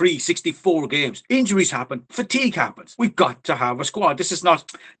 63, 64 games. Injuries happen, fatigue happens. We've got to have a squad. This is not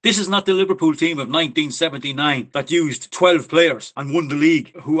the Liverpool team of 1979 that used 12 players and won the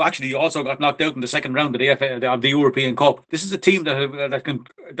league, who actually also got knocked out in the second round of the European Cup. This is a team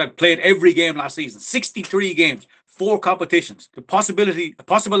that played every game last season, 63 games, 4 competitions. The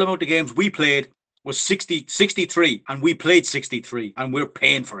possible amount of games we played was 63, and we played 63, and we're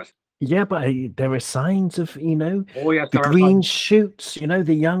paying for it. Yeah, but there are signs of, yes, the green shoots,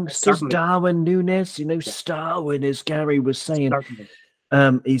 the youngsters, Certainly. Darwin Núñez, Starwin, as Gary was saying.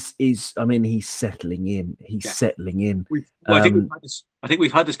 Certainly. He's settling in. He's settling in. I think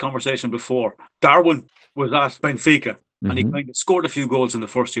we've had this conversation before. Darwin was at Benfica, and he kind of scored a few goals in the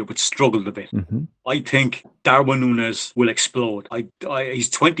first year, but struggled a bit. I think Darwin Núñez will explode. He's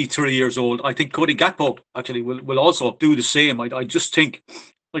 23 years old. I think Cody Gakpo actually will also do the same. I just think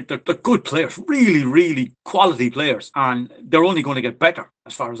they're good players, really, really quality players, and they're only going to get better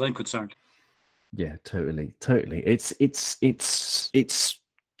as far as I'm concerned. Yeah, totally. It's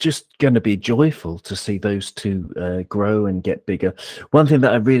just going to be joyful to see those two grow and get bigger. One thing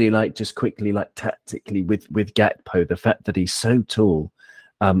that I really like, just quickly, like tactically with Gakpo, the fact that he's so tall.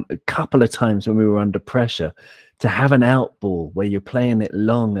 A couple of times when we were under pressure, to have an out ball where you're playing it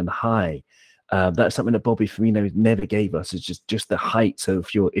long and high. That's something that Bobby Firmino never gave us. It's just the height. So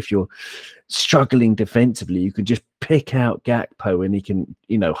if you're struggling defensively, you can just pick out Gakpo and he can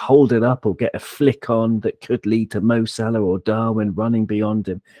hold it up or get a flick on that could lead to Mo Salah or Darwin running beyond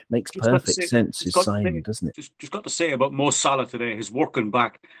him. Makes perfect sense. His signing, doesn't it? Just got to say about Mo Salah today, his working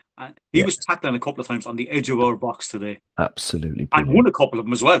back. He was tackling a couple of times on the edge of our box today. Absolutely brilliant. And won a couple of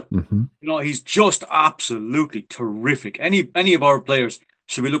them as well. He's just absolutely terrific. Any of our players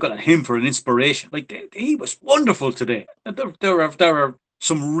should be looking at him for an inspiration. He was wonderful today. There are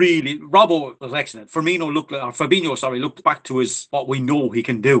some really. Robbo was excellent. Fabinho looked back to what we know he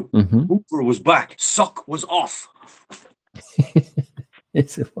can do. Hooper was back. Suck was off.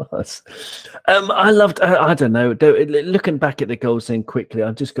 Yes, it was. I loved. I don't know. Looking back at the goals then quickly,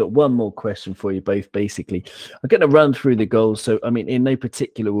 I've just got one more question for you both. Basically, I'm going to run through the goals. So, in no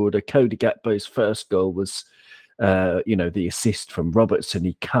particular order, Cody Gakpo's first goal was. The assist from Robertson,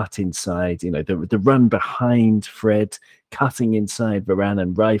 he cut inside, the run behind Fred, cutting inside Varane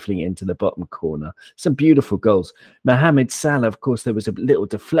and rifling it into the bottom corner. Some beautiful goals. Mohamed Salah, of course, there was a little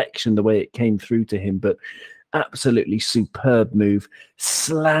deflection the way it came through to him, but absolutely superb move.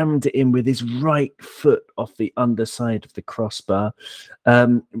 Slammed it in with his right foot off the underside of the crossbar.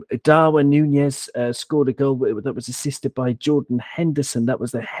 Darwin Núñez scored a goal that was assisted by Jordan Henderson. That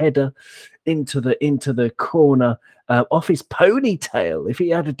was the header into the corner off his ponytail. If he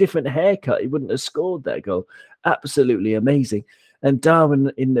had a different haircut, he wouldn't have scored that goal. Absolutely amazing. And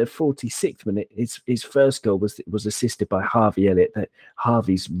Darwin, in the 46th minute, his first goal was assisted by Harvey Elliott. That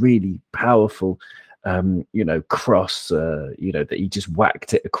Harvey's really powerful cross, that he just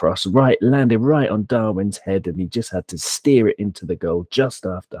whacked it across, landed right on Darwin's head, and he just had to steer it into the goal just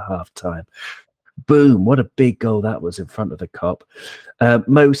after half time. Boom, what a big goal that was in front of the Kop.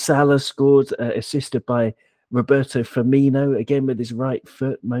 Mo Salah scored, assisted by Roberto Firmino, again with his right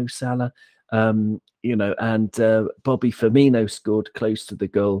foot, Mo Salah, and Bobby Firmino scored close to the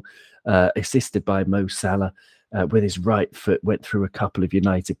goal, assisted by Mo Salah. With his right foot, went through a couple of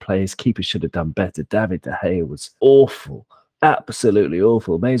United players. Keeper should have done better. David De Gea was awful, absolutely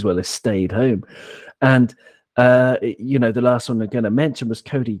awful. May as well have stayed home. And, the last one I'm going to mention was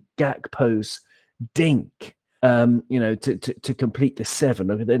Cody Gakpo's dink, to complete the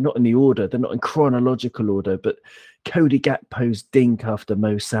 7. They're not in the order. They're not in chronological order, but Cody Gakpo's dink after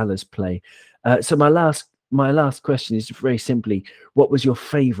Mo Salah's play. So my last question is very simply, what was your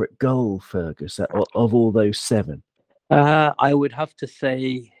favourite goal, Fergus, of all those 7? I would have to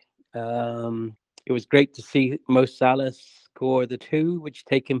say it was great to see Mo Salah score the 2, which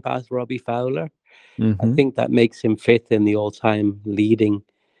take him past Robbie Fowler. I think that makes him 5th in the all-time leading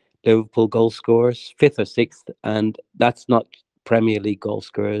Liverpool goal scorers, 5th or 6th, and that's not Premier League goal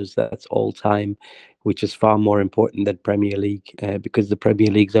scorers, that's all-time, which is far more important than Premier League because the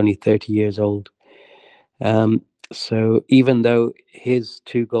Premier League's only 30 years old. So even though his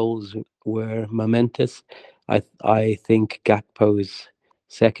 2 goals were momentous, I think Gakpo's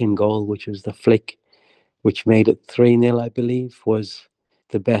second goal, which was the flick, which made it 3-0, I believe, was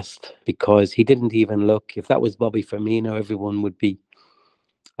the best because he didn't even look. If that was Bobby Firmino, everyone would be,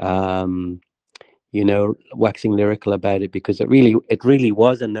 waxing lyrical about it because it really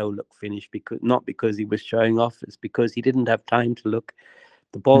was a no-look finish, because not because he was showing off, it's because he didn't have time to look.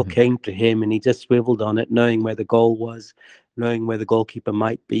 The ball came to him and he just swiveled on it, knowing where the goal was, knowing where the goalkeeper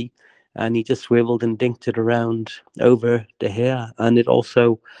might be, and he just swiveled and dinked it around over De Gea, and it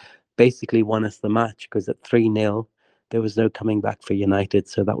also basically won us the match because at 3-0 there was no coming back for United.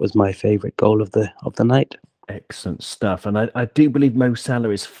 So that was my favourite goal of the night. Excellent stuff. And I do believe Mo Salah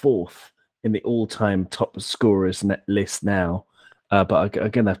is 4th in the all-time top scorers list now. But I'm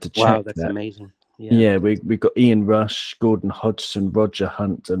going to have to check. Wow, that's that. amazing. Yeah, we've got Ian Rush, Gordon Hodgson, Roger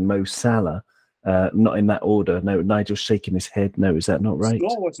Hunt, and Mo Salah. Not in that order. No, Nigel's shaking his head. No, is that not right?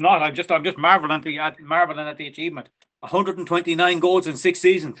 No, it's not. I'm just marveling at the achievement. 129 goals in 6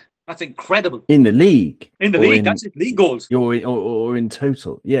 seasons. That's incredible. In the league. In the league, that's it. League goals. Or in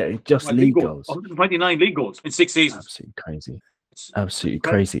total. Yeah, just league goals. 129 league goals in 6 seasons. Absolutely crazy. Absolutely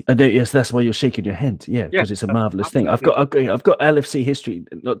crazy. I know, yes, that's why you're shaking your head. Yeah, because it's a marvelous thing. I've got LFC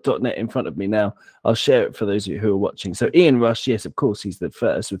history.net in front of me now. I'll share it for those of you who are watching. So Ian Rush, yes, of course, he's the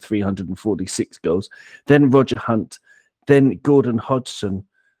first with 346 goals. Then Roger Hunt, then Gordon Hodgson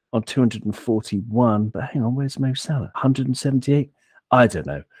on 241. But hang on, where's Mo Salah? 178? I don't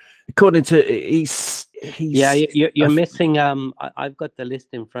know. According to he's yeah, you're missing. I've got the list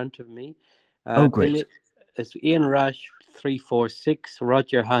in front of me. Great. It's Ian Rush 346,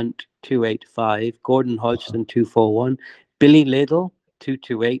 Roger Hunt 285, Gordon Hodgson 241, Billy Liddell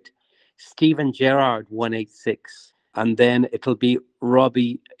 228, Steven Gerrard 186, and then it'll be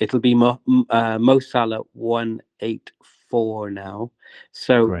Mo Salah 184 now.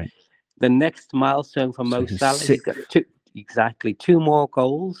 So Great. The next milestone for Mo Salah, he's got two more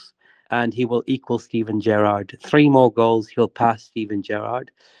goals, and he will equal Steven Gerrard. 3 more goals, he'll pass Steven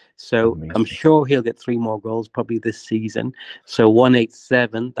Gerrard. So amazing. I'm sure he'll get 3 more goals probably this season. So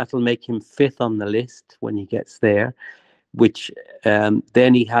 187, that'll make him 5th on the list when he gets there, which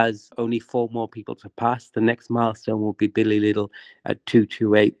then he has only 4 more people to pass. The next milestone will be Billy Liddell at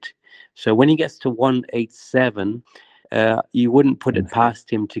 228. So when he gets to 187, you wouldn't put it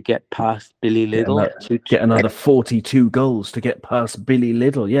past him to get past Billy Liddell. Get another 42 goals to get past Billy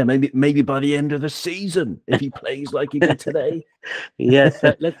Liddell. Yeah, maybe by the end of the season, if he plays like he did today. Yes,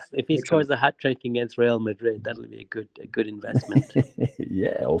 if he scores a hat-trick against Real Madrid, that'll be a good investment.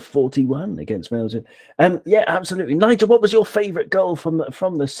 Yeah, or 41 against Real Madrid. Yeah, absolutely. Nigel, what was your favourite goal from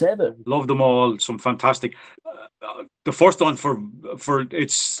the 7? Love them all. Some fantastic. The first one it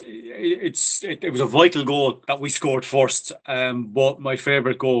was a vital goal that we scored first. But my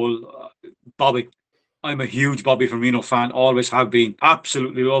favourite goal, Bobby. I'm a huge Bobby Firmino fan, always have been.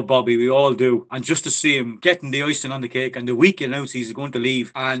 Absolutely love Bobby, we all do. And just to see him getting the icing on the cake and the week he announced he's going to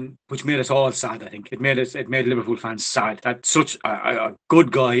leave, and which made us all sad, I think. It made Liverpool fans sad. That such a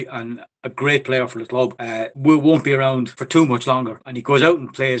good guy and a great player for the club won't be around for too much longer. And he goes out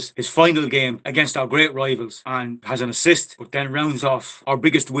and plays his final game against our great rivals and has an assist, but then rounds off our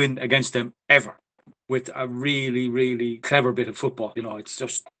biggest win against them ever with a really, really clever bit of football. You know, it's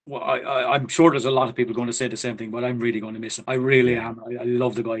just, I'm sure there's a lot of people going to say the same thing, but I'm really going to miss him. I really am. I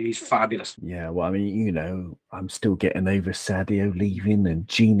love the guy. He's fabulous. Yeah, well, I mean, I'm still getting over Sadio leaving and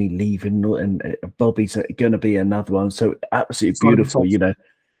Genie leaving, and Bobby's going to be another one. So absolutely beautiful,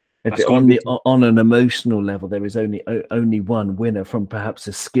 on an emotional level, there is only one winner. From perhaps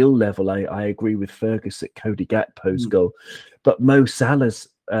a skill level, I agree with Fergus at Cody Gakpo's goal, but Mo Salah's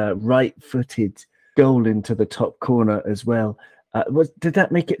right-footed goal into the top corner as well. Did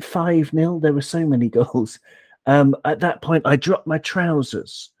that make it 5-0? There were so many goals. At that point, I dropped my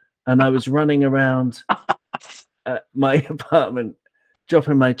trousers and I was running around my apartment,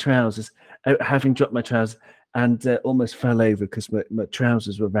 dropping my trousers, having dropped my trousers, and almost fell over because my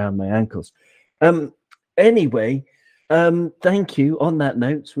trousers were around my ankles. Anyway, thank you. On that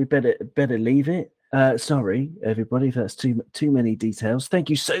note, we better leave it. Sorry, everybody, if that's too many details. Thank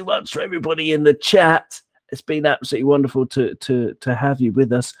you so much for everybody in the chat. It's been absolutely wonderful to have you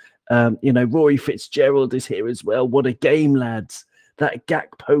with us. Rory Fitzgerald is here as well. What a game, lads. That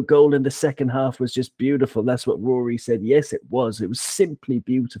Gakpo goal in the second half was just beautiful. That's what Rory said. Yes, it was. It was simply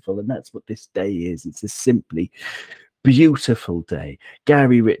beautiful. And that's what this day is. It's a simply beautiful day.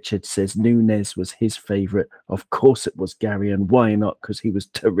 Gary Richards says Nunez was his favourite. Of course it was, Gary. And why not? Because he was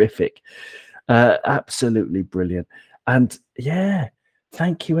terrific. Absolutely brilliant. And yeah,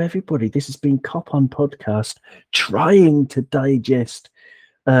 thank you, everybody. This has been Cop On Podcast, trying to digest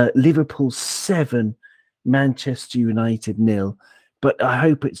Liverpool 7, Manchester United 0. But I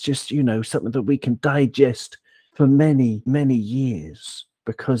hope it's just, something that we can digest for many, many years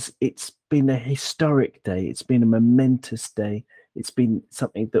because it's been a historic day. It's been a momentous day. It's been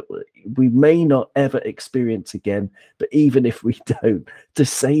something that we may not ever experience again. But even if we don't, to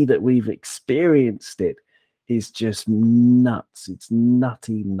say that we've experienced it is just nuts. It's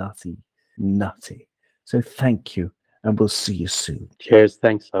nutty, nutty, nutty. So thank you, and we'll see you soon. Cheers.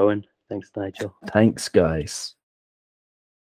 Thanks, Owen. Thanks, Nigel. Thanks, guys.